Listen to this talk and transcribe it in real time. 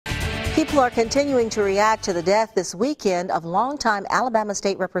People are continuing to react to the death this weekend of longtime Alabama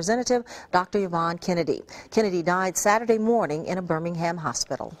State Representative Dr. Yvonne Kennedy. Kennedy died Saturday morning in a Birmingham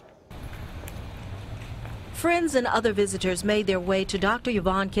hospital. Friends and other visitors made their way to Dr.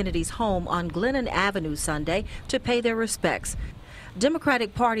 Yvonne Kennedy's home on Glennon Avenue Sunday to pay their respects.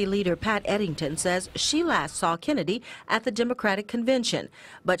 Democratic Party leader Pat Eddington says she last saw Kennedy at the Democratic Convention,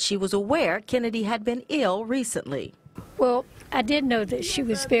 but she was aware Kennedy had been ill recently. Well, I did know that she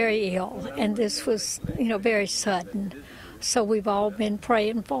was very ill, and this was, very sudden. So we've all been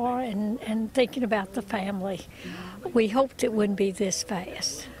praying for her and thinking about the family. We hoped it wouldn't be this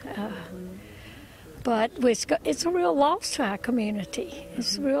fast. But it's a real loss to our community.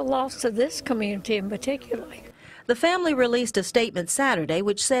 It's a real loss to this community in particular. The family released a statement Saturday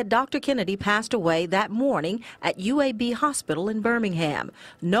which said Dr. Kennedy passed away that morning at UAB Hospital in Birmingham.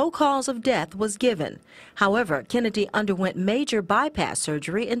 No cause of death was given. However, Kennedy underwent major bypass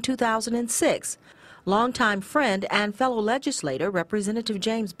surgery in 2006. Longtime friend and fellow legislator Representative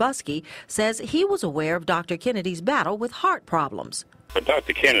James Buskey says he was aware of Dr. Kennedy's battle with heart problems. But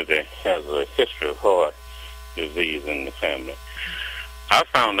Dr. Kennedy has a history of heart disease in the family. I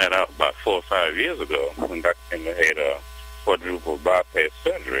found that out about 4 or 5 years ago when Dr. Kennedy had a quadruple bypass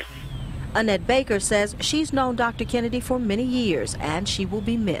surgery. Annette Baker says she's known Dr. Kennedy for many years and she will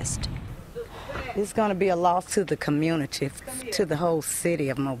be missed. It's going to be a loss to the community, to the whole city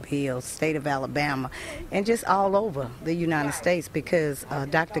of Mobile, state of Alabama, and just all over the United States because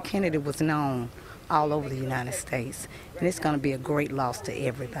Dr. Kennedy was known all over the United States. And it's going to be a great loss to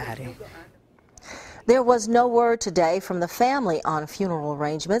everybody. There was no word today from the family on funeral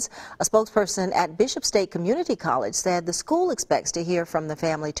arrangements. A spokesperson at Bishop State Community College said the school expects to hear from the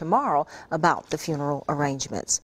family tomorrow about the funeral arrangements.